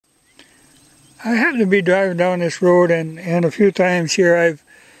I happen to be driving down this road, and a few times here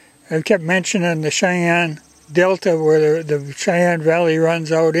I've kept mentioning the Sheyenne Delta, where the Sheyenne Valley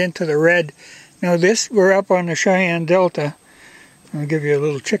runs out into the red. Now we're up on the Sheyenne Delta. I'll give you a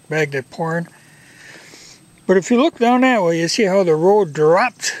little chick bag to pouring. But if you look down that way, you see how the road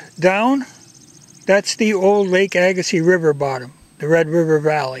drops down? That's the old Lake Agassiz River bottom, the Red River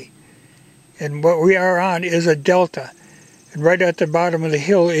Valley. And what we are on is a delta. And right at the bottom of the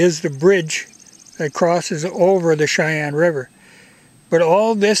hill is the bridge that crosses over the Sheyenne River. But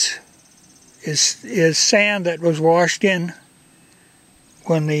all this is sand that was washed in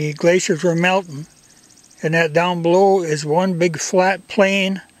when the glaciers were melting. And that down below is one big flat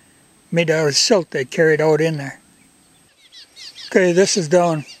plain made out of silt they carried out in there. Okay, this is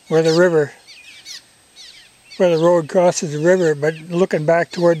down where the road crosses the river, but looking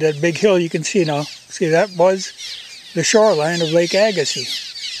back toward that big hill you can see now. See, that was the shoreline of Lake Agassiz.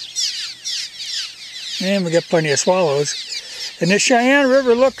 And we got plenty of swallows. And the Sheyenne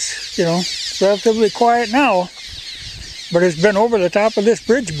River looks, you know, relatively quiet now, but it's been over the top of this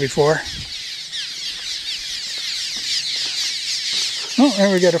bridge before. Oh,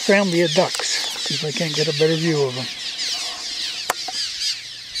 and we got a family of ducks. See if I can't get a better view of them.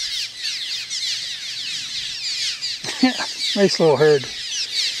 Nice little herd.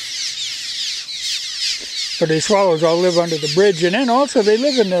 But the swallows all live under the bridge, and then also they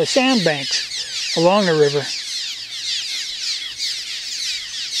live in the sandbanks along the river.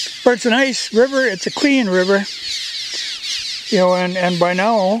 But it's a nice river, it's a clean river. You know, and by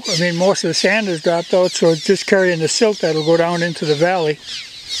now, I mean, most of the sand has dropped out, so it's just carrying the silt that'll go down into the valley.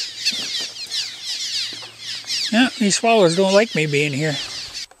 Yeah, these swallows don't like me being here.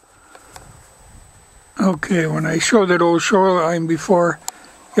 Okay, when I showed that old shoreline before,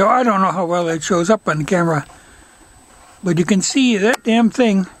 you know, I don't know how well it shows up on the camera, but you can see that damn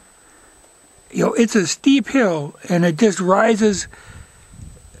thing, you know, it's a steep hill, and it just rises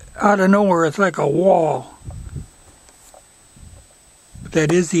out of nowhere. It's like a wall. But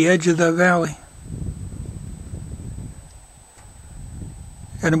that is the edge of the valley.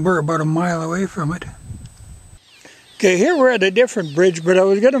 And we're about a mile away from it. Okay, here we're at a different bridge, but I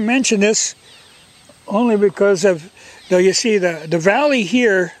was going to mention this only because of, now you see the valley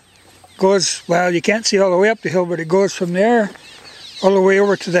here goes, well, you can't see all the way up the hill, but it goes from there all the way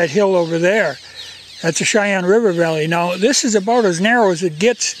over to that hill over there. That's the Sheyenne River Valley. Now, this is about as narrow as it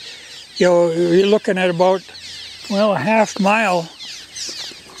gets. You know, you're looking at about, well, a half mile.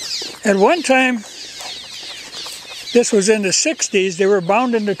 At one time, this was in the 60s, they were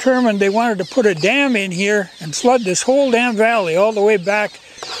bound and determined they wanted to put a dam in here and flood this whole damn valley all the way back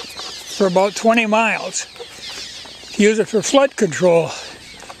for about 20 miles. To use it for flood control.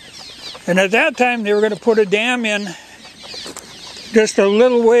 And at that time, they were going to put a dam in just a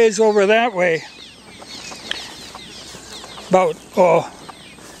little ways over that way. About,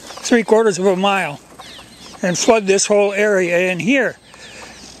 3/4 of a mile. And flood this whole area in here.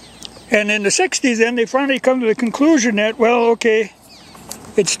 And in the 60s then, they finally come to the conclusion that, well, okay,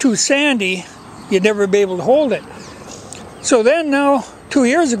 it's too sandy, you'd never be able to hold it. So then now, 2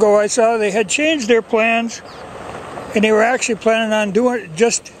 years ago, I saw they had changed their plans, and they were actually planning on doing it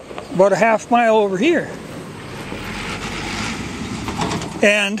just about a half mile over here.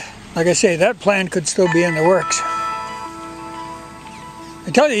 And, like I say, that plan could still be in the works. I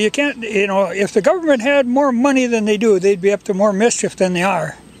tell you, you can't, you know, if the government had more money than they do, they'd be up to more mischief than they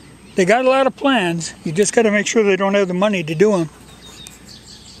are. They got a lot of plans, you just got to make sure they don't have the money to do them.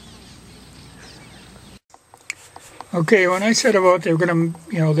 Okay, when I said about they were going to,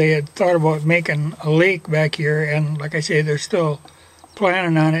 you know, they had thought about making a lake back here, and like I say, they're still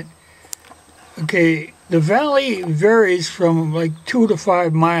planning on it. Okay, the valley varies from like 2 to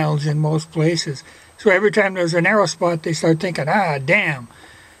 5 miles in most places. So every time there's a narrow spot, they start thinking, ah, damn.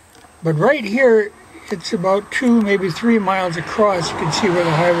 But right here, it's about 2, maybe 3 miles across. You can see where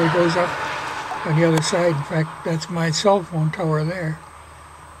the highway goes up on the other side. In fact, that's my cell phone tower there.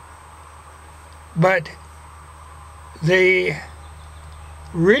 But they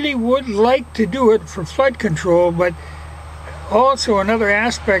really would like to do it for flood control, but also another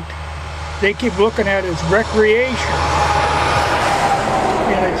aspect they keep looking at is recreation.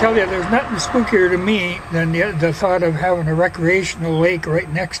 And I tell you, there's nothing spookier to me than the thought of having a recreational lake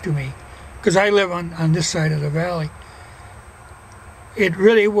right next to me, because I live on this side of the valley. It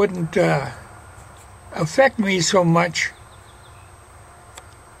really wouldn't affect me so much.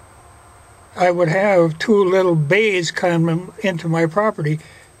 I would have 2 little bays coming into my property,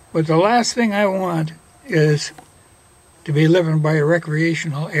 but the last thing I want is to be living by a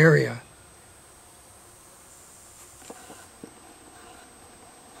recreational area.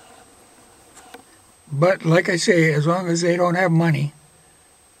 But like I say, as long as they don't have money,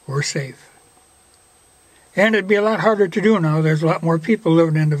 we're safe. And it'd be a lot harder to do now. There's a lot more people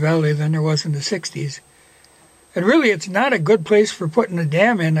living in the valley than there was in the 60s. And really, it's not a good place for putting a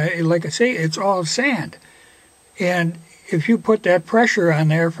dam in. Like I say, it's all sand. And if you put that pressure on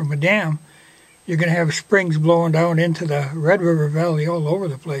there from a dam, you're going to have springs blowing down into the Red River Valley all over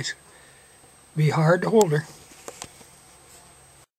the place. Be hard to hold her.